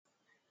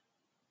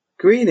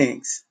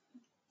Greetings.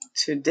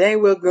 Today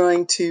we're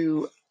going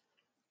to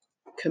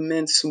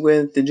commence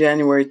with the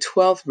January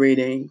 12th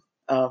reading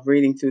of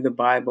Reading Through the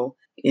Bible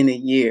in a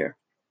Year.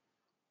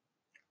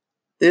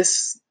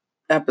 This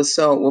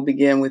episode will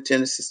begin with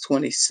Genesis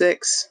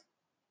 26,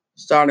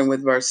 starting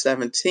with verse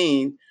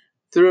 17,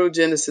 through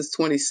Genesis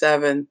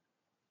 27,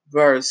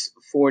 verse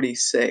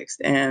 46.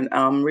 And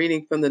I'm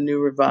reading from the New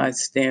Revised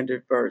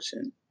Standard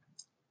Version.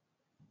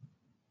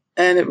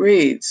 And it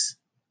reads,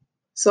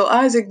 So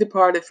Isaac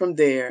departed from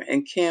there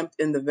and camped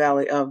in the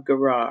valley of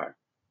Gerar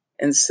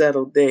and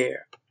settled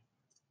there.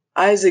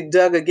 Isaac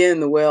dug again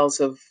the wells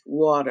of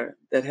water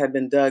that had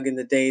been dug in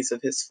the days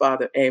of his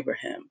father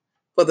Abraham,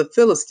 for the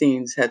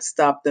Philistines had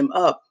stopped them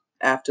up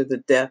after the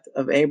death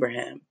of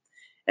Abraham,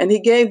 and he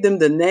gave them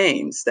the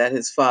names that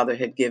his father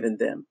had given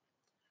them.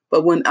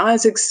 But when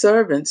Isaac's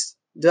servants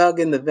dug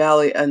in the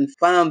valley and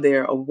found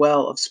there a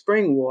well of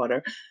spring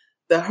water,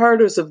 the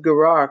herders of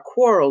Gerar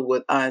quarreled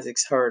with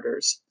Isaac's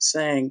herders,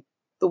 saying,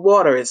 The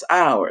water is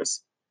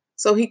ours.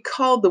 So he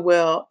called the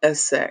well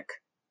Esek,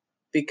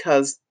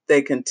 because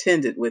they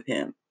contended with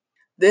him.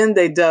 Then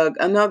they dug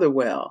another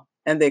well,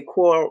 and they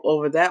quarreled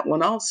over that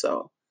one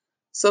also.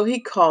 So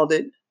he called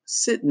it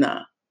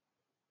Sitnah.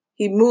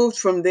 He moved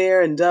from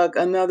there and dug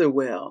another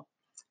well,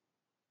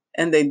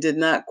 and they did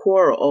not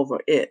quarrel over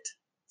it.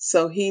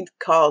 So he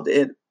called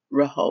it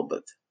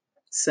Rehoboth,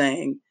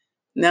 saying,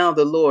 Now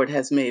the Lord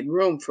has made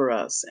room for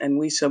us, and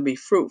we shall be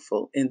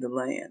fruitful in the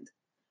land.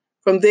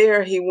 From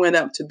there he went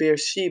up to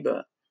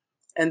Beersheba,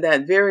 and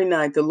that very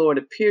night the Lord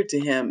appeared to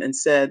him and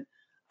said,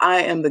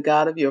 I am the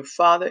God of your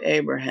father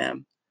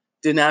Abraham.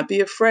 Do not be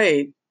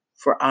afraid,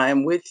 for I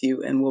am with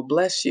you and will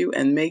bless you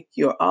and make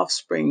your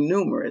offspring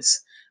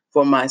numerous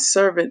for my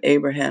servant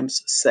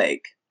Abraham's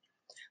sake.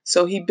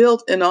 So he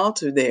built an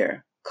altar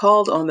there,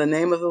 called on the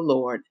name of the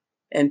Lord,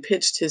 and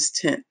pitched his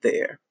tent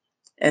there.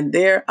 And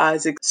there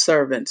Isaac's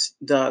servants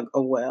dug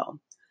a well.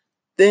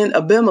 Then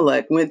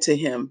Abimelech went to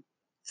him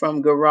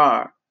from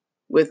Gerar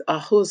with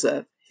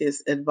Ahuzzath,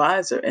 his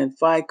advisor, and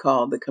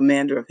Phicol, the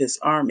commander of his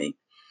army.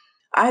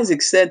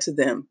 Isaac said to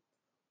them,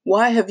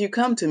 Why have you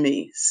come to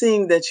me,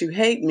 seeing that you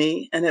hate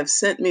me and have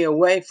sent me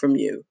away from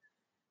you?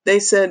 They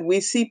said, We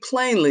see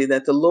plainly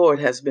that the Lord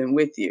has been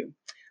with you.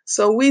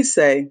 So we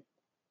say,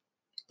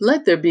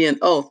 Let there be an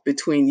oath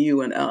between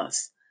you and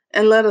us,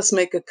 and let us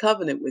make a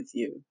covenant with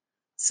you,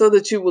 so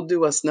that you will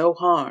do us no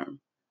harm,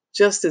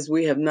 just as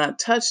we have not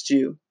touched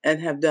you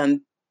and have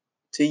done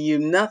to you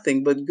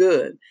nothing but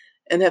good,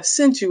 and have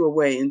sent you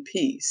away in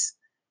peace.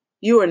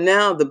 You are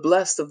now the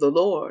blessed of the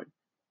Lord.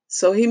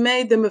 So he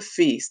made them a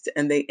feast,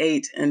 and they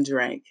ate and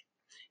drank.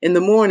 In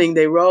the morning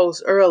they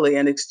rose early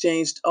and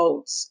exchanged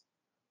oaths,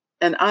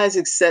 and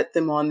Isaac set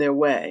them on their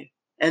way,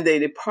 and they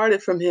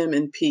departed from him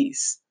in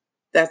peace.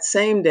 That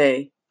same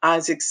day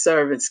Isaac's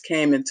servants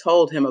came and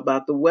told him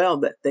about the well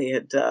that they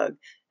had dug,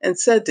 and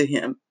said to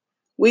him,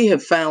 We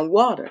have found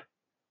water.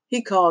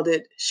 He called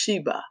it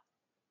Sheba.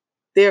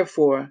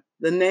 Therefore,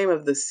 the name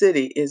of the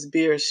city is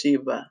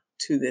Beersheba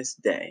to this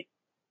day.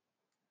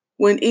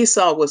 When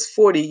Esau was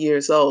 40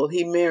 years old,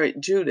 he married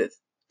Judith,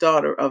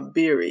 daughter of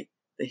Beeri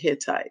the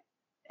Hittite,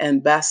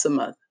 and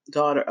Basemath,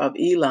 daughter of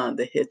Elon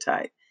the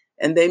Hittite,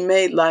 and they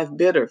made life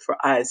bitter for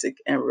Isaac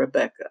and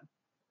Rebekah.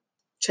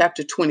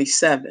 Chapter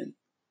 27.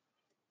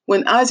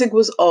 When Isaac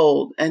was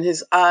old and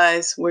his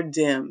eyes were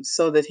dim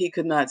so that he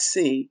could not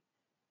see,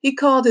 he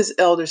called his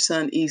elder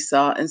son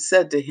Esau and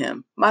said to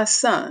him, My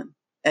son.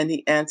 And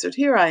he answered,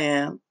 Here I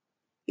am.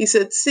 He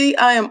said, See,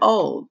 I am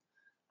old.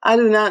 I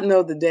do not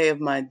know the day of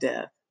my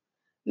death.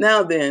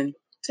 Now then,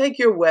 take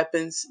your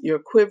weapons, your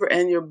quiver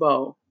and your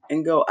bow,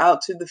 and go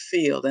out to the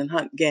field and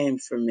hunt game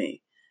for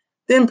me.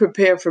 Then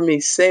prepare for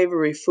me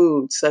savory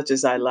food such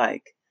as I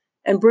like,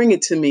 and bring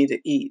it to me to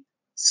eat,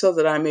 so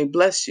that I may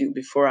bless you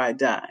before I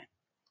die.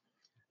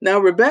 Now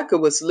Rebekah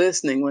was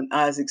listening when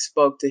Isaac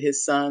spoke to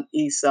his son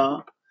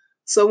Esau.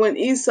 So when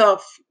Esau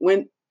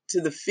went to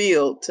the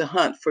field to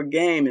hunt for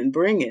game and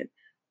bring it,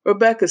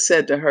 Rebekah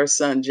said to her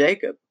son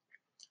Jacob,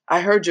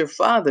 I heard your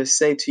father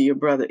say to your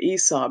brother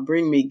Esau,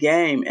 Bring me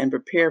game and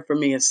prepare for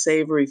me a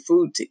savory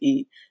food to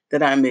eat,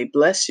 that I may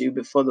bless you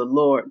before the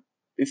Lord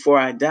before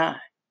I die.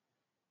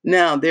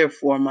 Now,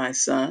 therefore, my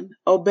son,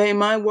 obey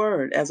my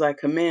word as I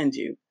command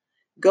you.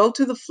 Go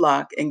to the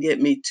flock and get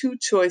me 2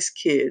 choice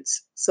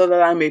kids, so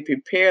that I may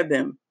prepare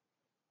them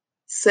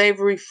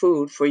savory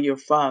food for your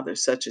father,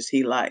 such as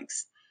he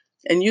likes.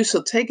 And you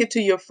shall take it to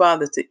your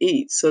father to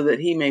eat, so that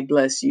he may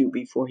bless you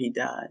before he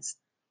dies.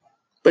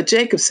 But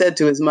Jacob said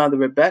to his mother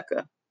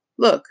Rebekah,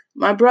 Look,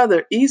 my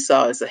brother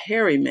Esau is a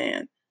hairy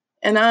man,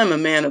 and I am a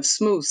man of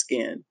smooth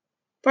skin.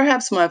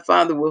 Perhaps my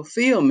father will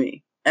feel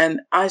me,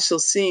 and I shall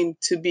seem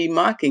to be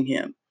mocking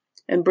him,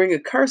 and bring a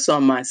curse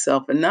on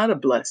myself and not a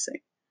blessing.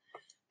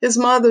 His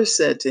mother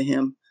said to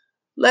him,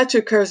 Let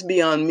your curse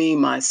be on me,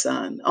 my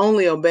son.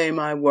 Only obey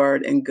my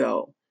word and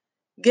go.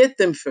 Get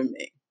them for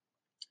me.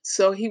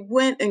 So he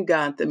went and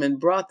got them and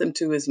brought them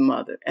to his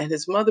mother, and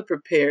his mother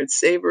prepared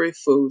savory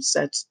food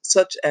such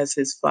as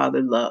his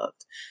father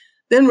loved.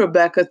 Then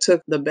Rebekah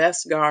took the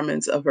best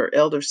garments of her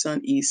elder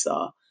son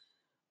Esau,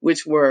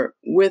 which were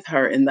with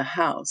her in the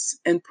house,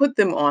 and put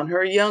them on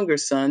her younger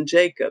son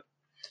Jacob.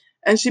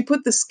 And she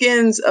put the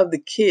skins of the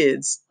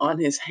kids on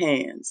his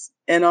hands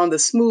and on the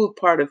smooth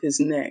part of his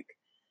neck.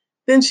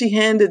 Then she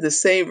handed the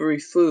savory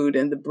food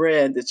and the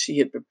bread that she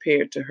had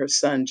prepared to her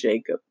son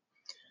Jacob.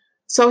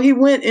 So he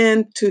went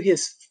in to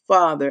his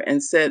father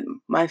and said,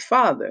 "My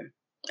father."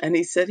 And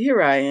he said,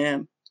 "Here I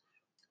am."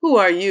 "Who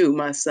are you,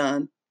 my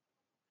son?"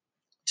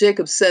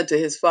 Jacob said to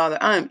his father,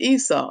 "I am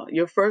Esau,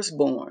 your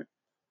firstborn.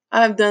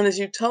 I have done as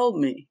you told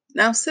me.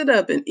 Now sit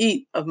up and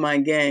eat of my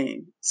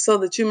game, so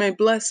that you may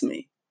bless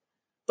me."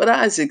 But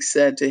Isaac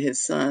said to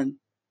his son,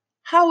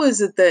 "How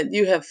is it that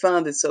you have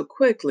found it so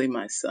quickly,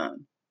 my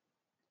son?"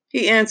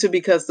 He answered,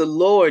 "Because the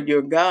Lord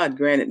your God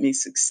granted me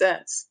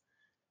success."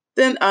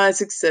 Then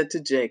Isaac said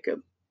to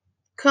Jacob,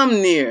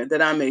 "Come near,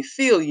 that I may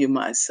feel you,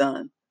 my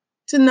son,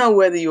 to know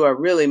whether you are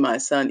really my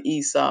son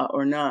Esau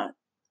or not."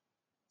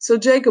 So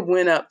Jacob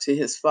went up to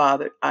his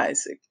father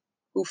Isaac,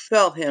 who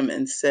felt him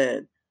and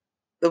said,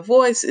 "The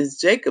voice is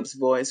Jacob's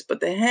voice, but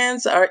the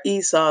hands are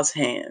Esau's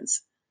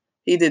hands."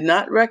 He did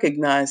not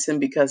recognize him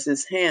because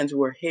his hands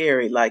were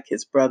hairy like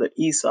his brother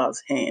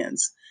Esau's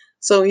hands.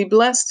 So he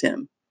blessed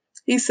him.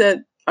 He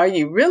said, "Are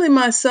you really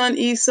my son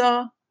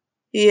Esau?"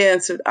 He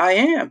answered, "I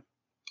am."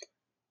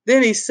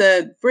 Then he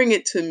said, "Bring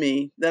it to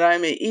me, that I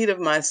may eat of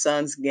my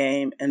son's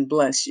game and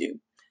bless you."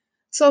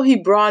 So he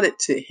brought it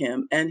to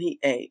him, and he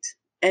ate.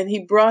 And he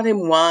brought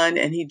him wine,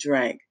 and he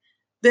drank.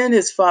 Then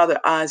his father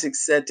Isaac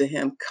said to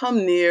him,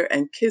 "Come near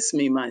and kiss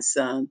me, my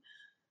son."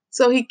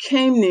 So he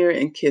came near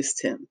and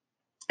kissed him.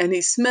 And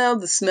he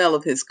smelled the smell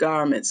of his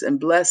garments and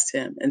blessed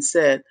him and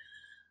said,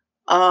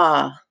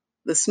 "Ah,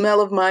 the smell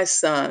of my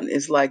son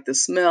is like the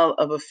smell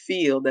of a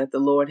field that the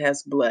Lord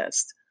has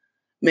blessed.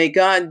 May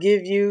God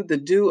give you the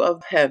dew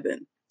of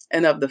heaven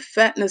and of the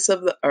fatness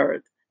of the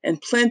earth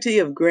and plenty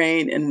of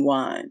grain and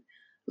wine.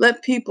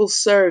 Let people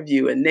serve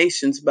you and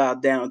nations bow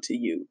down to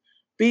you.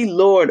 Be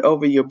Lord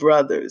over your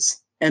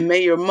brothers, and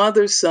may your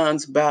mother's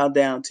sons bow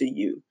down to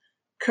you.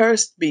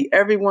 Cursed be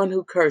everyone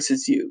who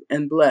curses you,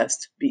 and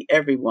blessed be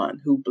everyone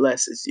who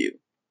blesses you."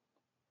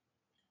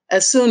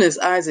 As soon as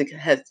Isaac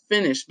had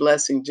finished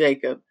blessing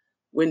Jacob,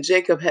 when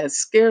Jacob had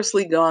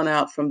scarcely gone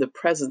out from the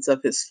presence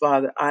of his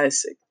father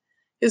Isaac,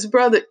 his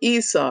brother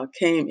Esau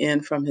came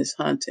in from his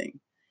hunting.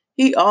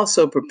 He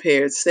also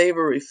prepared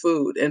savory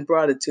food and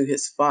brought it to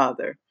his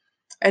father.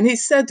 And he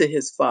said to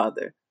his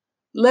father,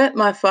 "Let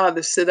my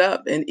father sit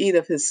up and eat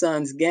of his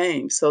son's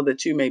game, so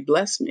that you may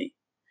bless me."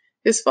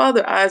 His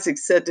father Isaac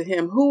said to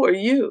him, "Who are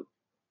you?"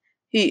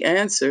 He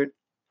answered,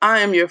 "I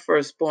am your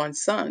firstborn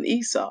son,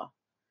 Esau."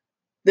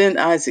 Then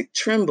Isaac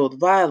trembled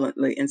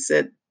violently and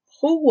said,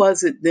 "Who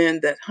was it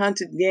then that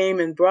hunted game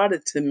and brought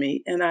it to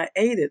me, and I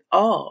ate it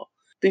all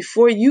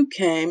before you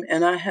came,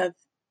 and I have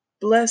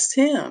blessed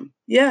him?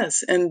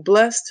 Yes, and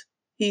blessed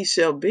he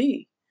shall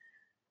be."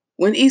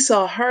 When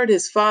Esau heard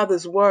his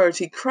father's words,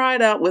 he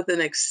cried out with an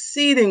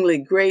exceedingly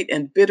great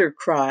and bitter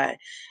cry,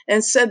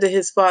 and said to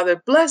his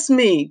father, bless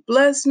me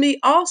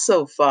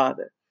also,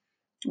 father."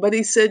 But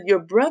he said, "Your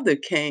brother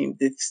came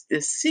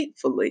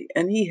deceitfully,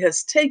 and he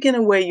has taken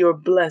away your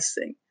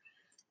blessing."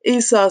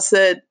 Esau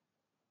said,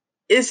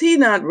 "Is he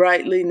not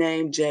rightly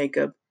named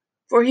Jacob?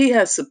 For he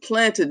has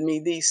supplanted me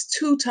these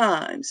 2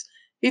 times.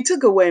 He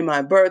took away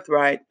my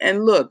birthright,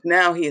 and look,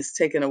 now he has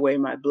taken away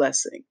my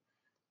blessing."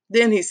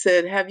 Then he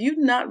said, "Have you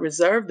not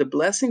reserved a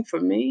blessing for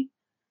me?"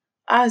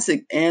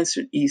 Isaac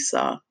answered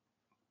Esau,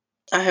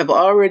 "I have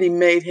already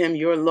made him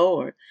your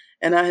Lord,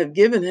 and I have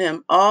given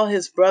him all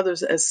his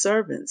brothers as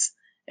servants,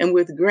 and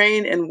with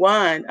grain and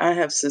wine I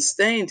have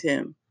sustained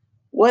him.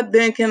 What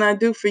then can I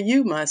do for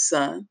you, my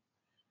son?"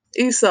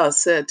 Esau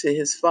said to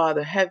his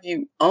father, "Have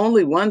you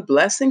only one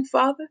blessing,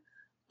 father?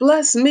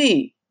 Bless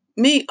me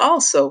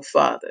also,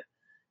 father."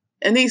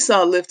 And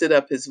Esau lifted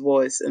up his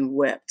voice and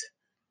wept.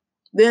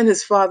 Then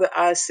his father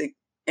Isaac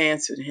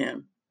answered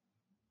him,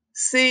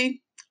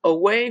 "See,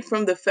 away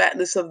from the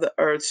fatness of the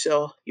earth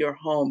shall your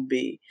home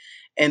be,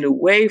 and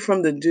away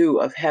from the dew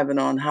of heaven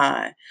on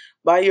high.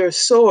 By your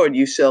sword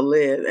you shall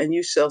live, and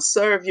you shall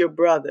serve your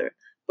brother.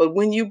 But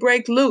when you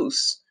break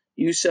loose,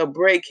 you shall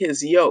break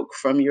his yoke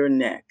from your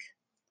neck."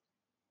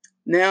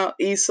 Now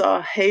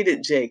Esau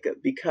hated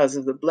Jacob because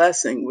of the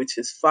blessing which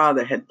his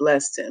father had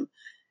blessed him.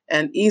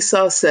 And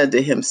Esau said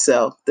to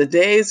himself, "The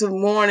days of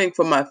mourning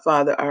for my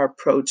father are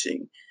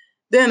approaching.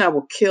 Then I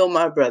will kill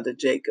my brother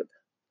Jacob."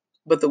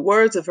 But the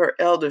words of her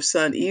elder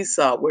son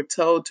Esau were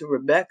told to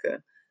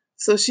Rebekah.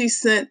 So she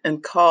sent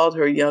and called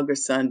her younger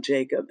son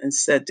Jacob and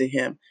said to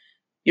him,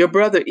 "Your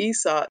brother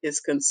Esau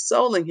is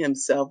consoling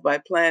himself by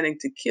planning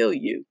to kill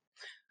you.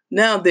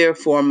 Now,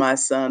 therefore, my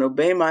son,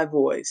 obey my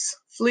voice.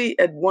 Flee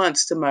at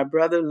once to my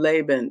brother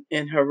Laban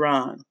in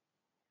Haran,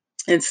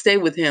 and stay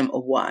with him a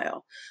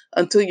while,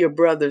 until your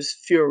brother's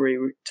fury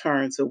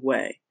turns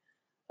away,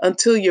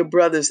 until your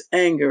brother's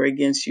anger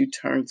against you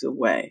turns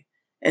away,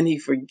 and he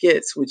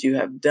forgets what you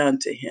have done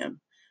to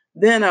him.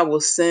 Then I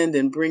will send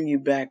and bring you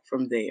back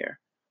from there.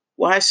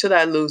 Why should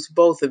I lose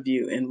both of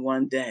you in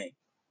one day?"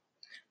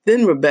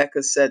 Then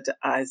Rebekah said to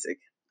Isaac,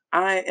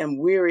 I am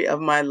weary of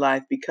my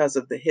life because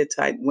of the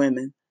Hittite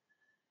women.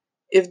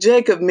 If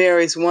Jacob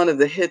marries one of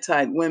the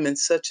Hittite women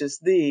such as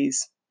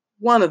these,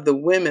 one of the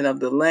women of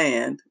the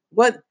land,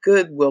 what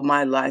good will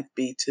my life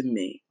be to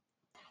me?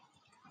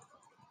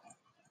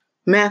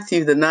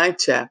 Matthew, the 9th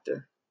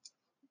chapter.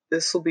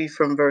 This will be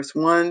from verse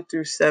 1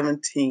 through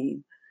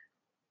 17.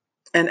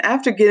 And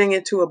after getting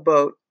into a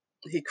boat,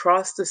 he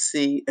crossed the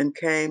sea and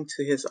came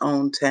to his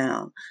own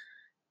town.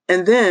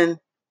 And then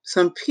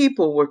some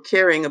people were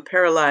carrying a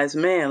paralyzed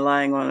man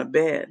lying on a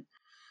bed.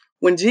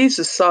 When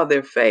Jesus saw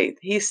their faith,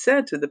 he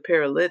said to the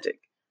paralytic,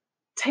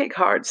 "Take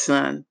heart,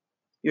 son,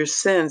 your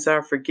sins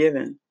are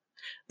forgiven."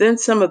 Then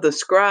some of the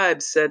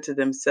scribes said to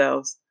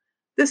themselves,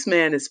 "This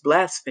man is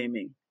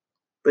blaspheming."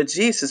 But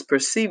Jesus,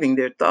 perceiving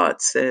their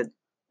thoughts, said,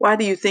 "Why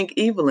do you think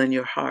evil in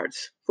your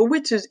hearts? For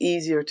which is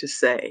easier to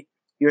say,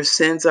 'Your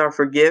sins are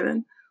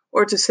forgiven,'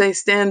 or to say,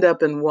 'Stand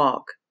up and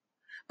walk'?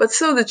 But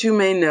so that you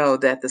may know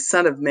that the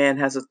Son of Man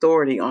has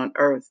authority on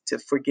earth to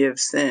forgive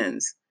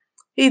sins."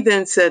 He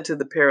then said to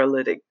the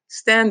paralytic,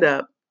 "Stand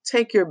up,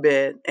 take your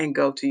bed, and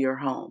go to your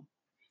home."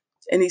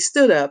 And he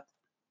stood up,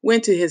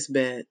 went to his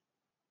bed,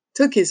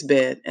 took his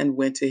bed, and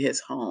went to his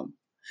home.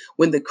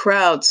 When the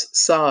crowds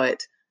saw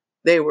it,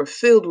 they were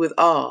filled with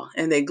awe,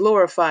 and they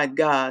glorified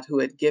God who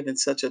had given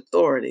such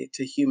authority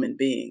to human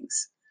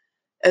beings.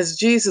 As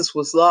Jesus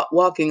was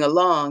walking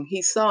along,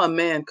 he saw a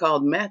man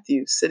called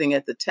Matthew sitting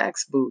at the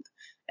tax booth,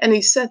 and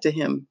he said to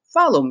him,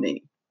 "Follow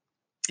me."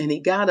 And he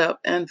got up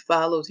and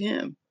followed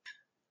him.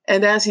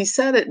 And as he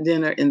sat at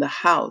dinner in the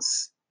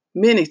house,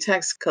 many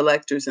tax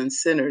collectors and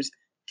sinners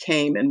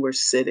came and were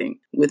sitting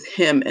with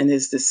him and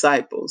his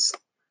disciples.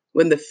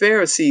 When the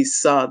Pharisees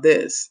saw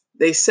this,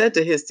 they said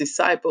to his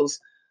disciples,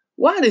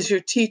 "Why does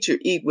your teacher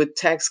eat with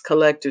tax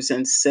collectors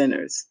and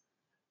sinners?"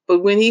 But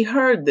when he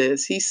heard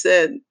this, he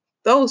said,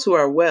 "Those who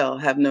are well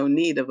have no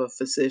need of a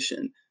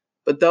physician,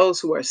 but those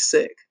who are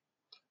sick.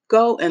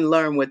 Go and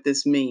learn what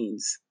this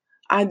means.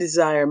 I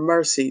desire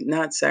mercy,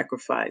 not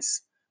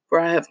sacrifice, for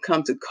I have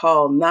come to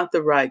call not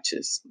the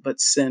righteous, but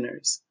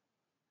sinners."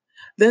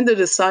 Then the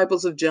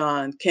disciples of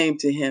John came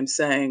to him,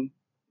 saying,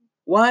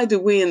 "Why do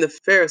we and the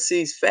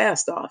Pharisees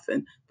fast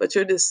often, but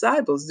your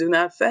disciples do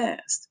not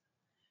fast?"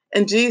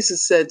 And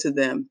Jesus said to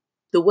them,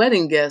 "The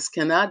wedding guests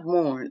cannot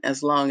mourn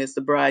as long as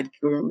the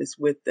bridegroom is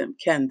with them,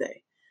 can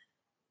they?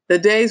 The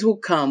days will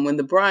come when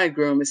the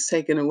bridegroom is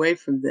taken away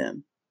from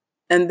them,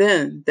 and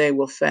then they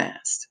will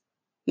fast.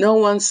 No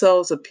one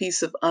sews a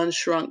piece of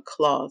unshrunk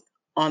cloth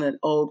on an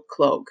old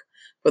cloak,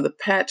 for the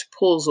patch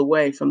pulls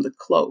away from the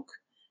cloak,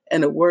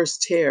 and a worse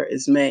tear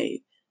is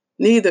made.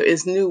 Neither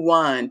is new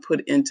wine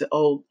put into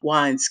old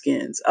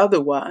wineskins.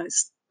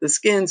 Otherwise, the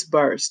skins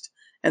burst,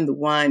 and the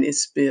wine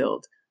is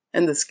spilled,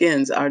 and the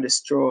skins are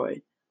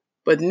destroyed.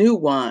 But new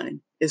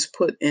wine is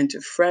put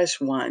into fresh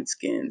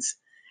wineskins,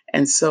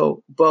 and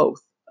so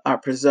both are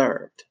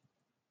preserved."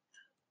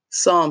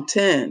 Psalm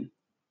 10.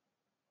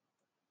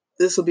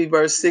 This will be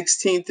verse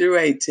 16 through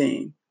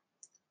 18.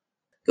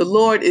 The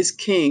Lord is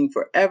king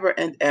forever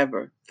and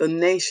ever. The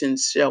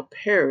nations shall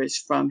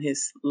perish from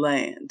his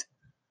land.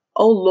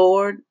 O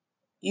Lord,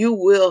 you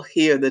will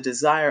hear the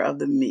desire of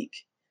the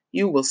meek.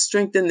 You will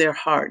strengthen their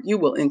heart. You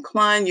will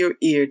incline your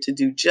ear to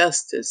do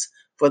justice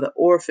for the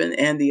orphan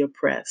and the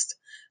oppressed,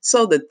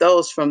 so that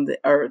those from the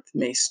earth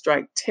may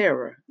strike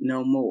terror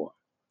no more.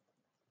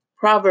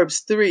 Proverbs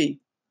 3,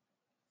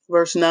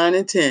 verse 9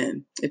 and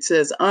 10, it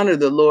says, "Honor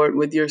the Lord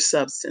with your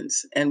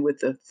substance and with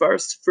the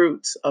first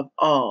fruits of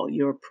all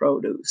your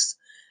produce.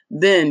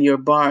 Then your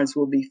barns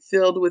will be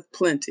filled with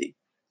plenty,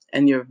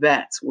 and your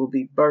vats will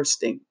be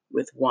bursting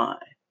with wine."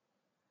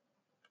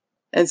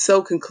 And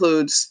so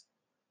concludes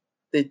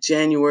the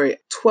January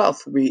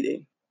 12th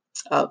reading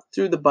of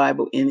Through the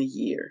Bible in a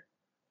Year.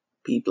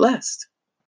 Be blessed.